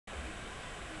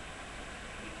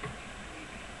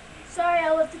Sorry,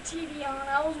 I left the TV on.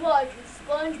 I was watching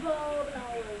SpongeBob and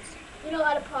I was,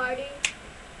 at a party.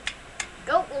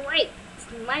 Go away. It's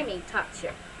my main talk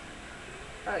show.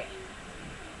 Okay.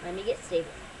 Let me get stable.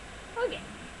 Okay.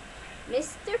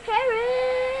 Mr.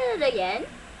 Parrot again.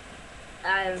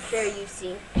 I'm sure you've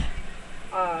seen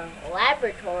our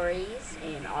laboratories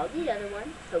and all the other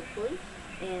ones, hopefully.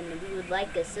 And we would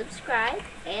like a subscribe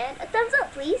and a thumbs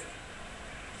up, please.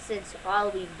 Since all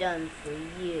we've done for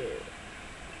you.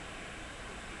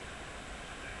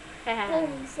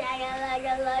 Boom,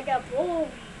 saga, boom.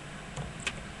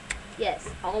 Yes,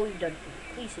 all we've done for you.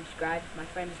 Please subscribe. My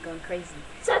friend is going crazy.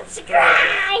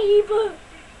 Subscribe!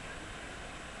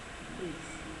 Please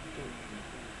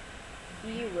do.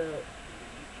 You will.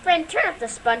 Friend, turn up the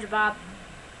SpongeBob.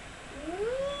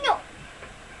 No.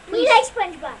 We like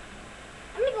SpongeBob.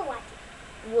 I'm gonna go watch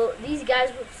it. Well, these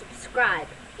guys will subscribe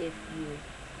if you.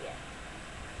 Yeah.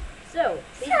 So,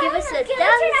 please give us a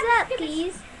thumbs up,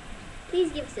 please.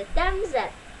 Please give us a thumbs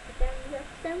up.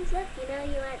 Thumbs up, you know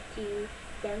you want to.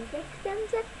 Thumbs up, you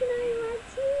know you want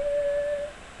to.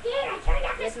 Yeah, turn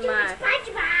up the With stupid my-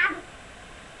 SpongeBob.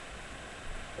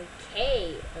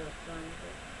 Okay.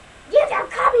 You don't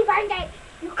call me Barnday.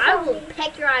 You I call will me.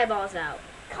 peck your eyeballs out.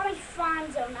 Call me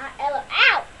Fonzo, not Ella.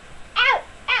 Ow! Ow!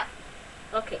 Ow!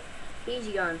 Okay. He's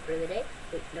gone for the day.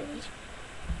 Wait, no, he's.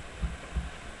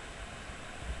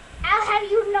 I'll have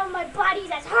you know my body's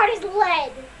as hard as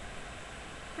lead.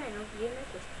 I know, you know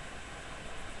this.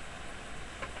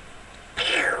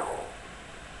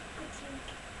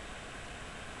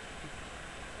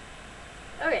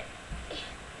 Okay.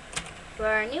 For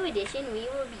our new edition, we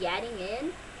will be adding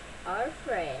in our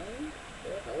friend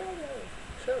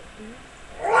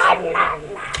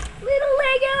Little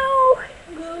Lego.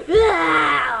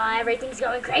 Ah, everything's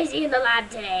going crazy in the lab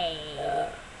today.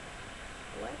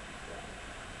 What?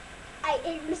 I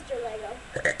ate Mr. Lego.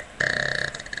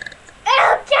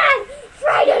 Oh God!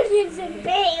 Fried onions and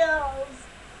bagels.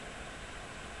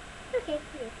 Okay.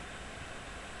 Yeah.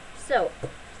 So,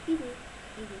 excuse me.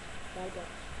 Gotta go.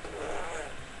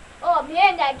 Oh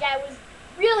man, that guy was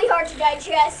really hard to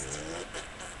digest.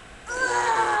 I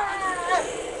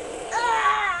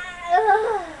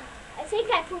think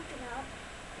I pooped him out.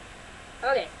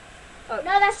 Okay.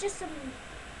 No, that's just some.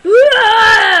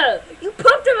 You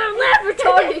pooped in my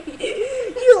laboratory!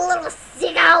 You little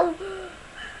sicko!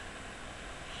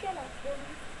 Shut up, woman.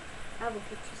 I will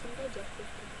get you some digestive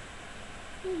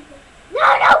pills. No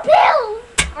pills!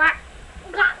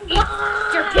 Eat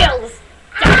your pills!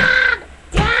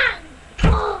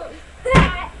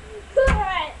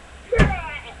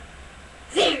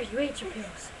 There, you ate your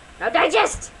pills. Now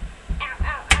digest!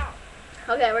 Ow.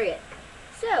 Okay, we're good.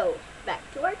 So, back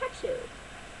to our talk show.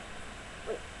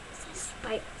 Wait, is that a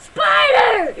spider?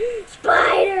 Spider!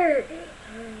 Spider!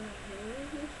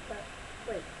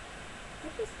 Wait,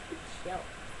 what is the shell?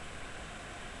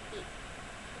 I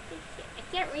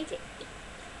can't reach it.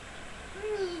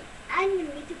 I'm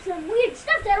gonna make up some weird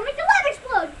stuff that'll make the lab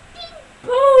explode. Ding!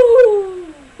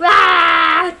 Boom!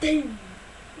 Ah! Ding!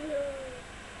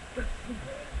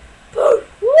 Boom!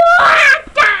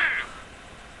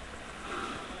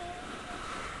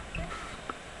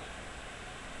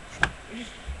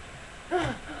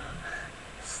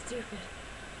 Stupid.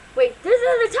 Wait, this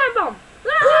is the time bomb!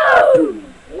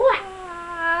 Boom! Whack!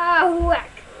 Whack!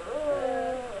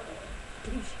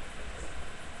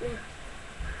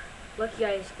 Lucky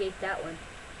I escaped that one.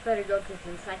 Better go get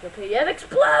the encyclopedia of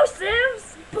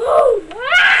explosives! Boom!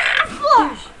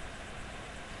 Ah!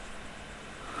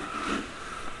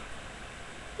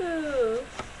 Oh.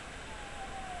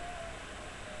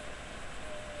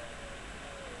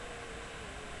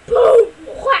 Boom!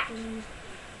 Whack!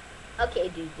 Okay,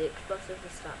 dude, the explosives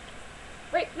have stopped.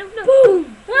 Wait, no.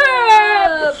 Boom!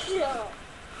 Ah! Explosives.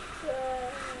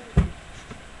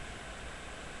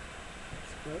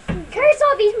 Explosives? Curse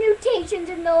all these mutations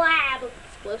in the lab.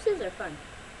 Explosives are fun.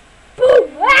 Boom!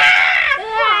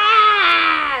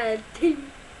 Ah!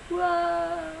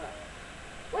 Whoa.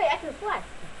 Wait, I can fly.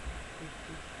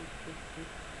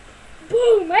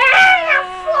 Boom!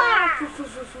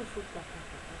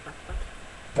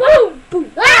 Boom!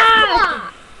 Boom!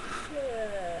 Ah!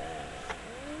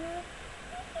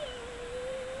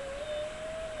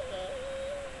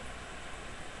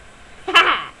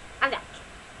 I'm back.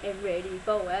 And ready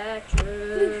for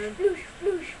action.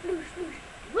 Floosh.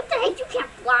 What the heck? You can't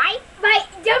fly? My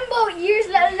Dumbo ears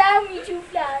allow me to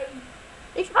fly.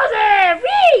 Explosive!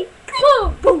 Whee!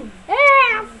 Boom! Boom!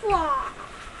 Ah, fly.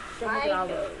 My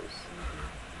nose.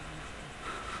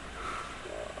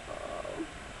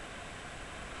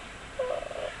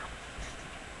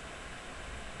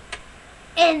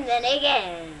 And then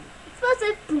again.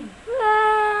 explosive. Boom.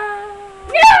 No!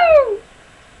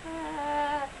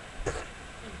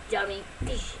 Dummy.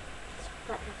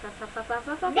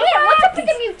 Man, what's up with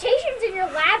the mutations in your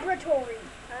laboratory?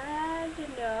 I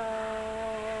don't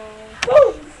know.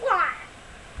 Boom! Fly!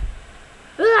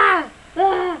 I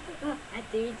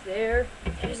think there's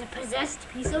a possessed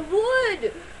piece of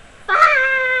wood.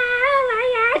 Oh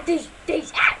my god!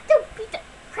 Don't beat the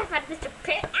crap out of Mr.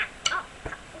 Parit.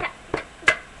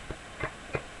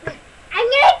 I'm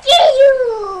gonna kill you!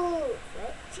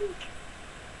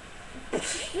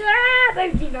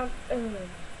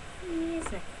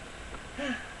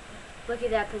 Look at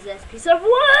that possessed piece of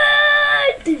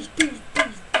wood!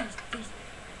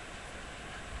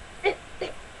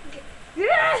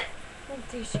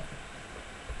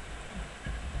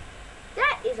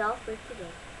 That is all for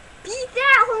today.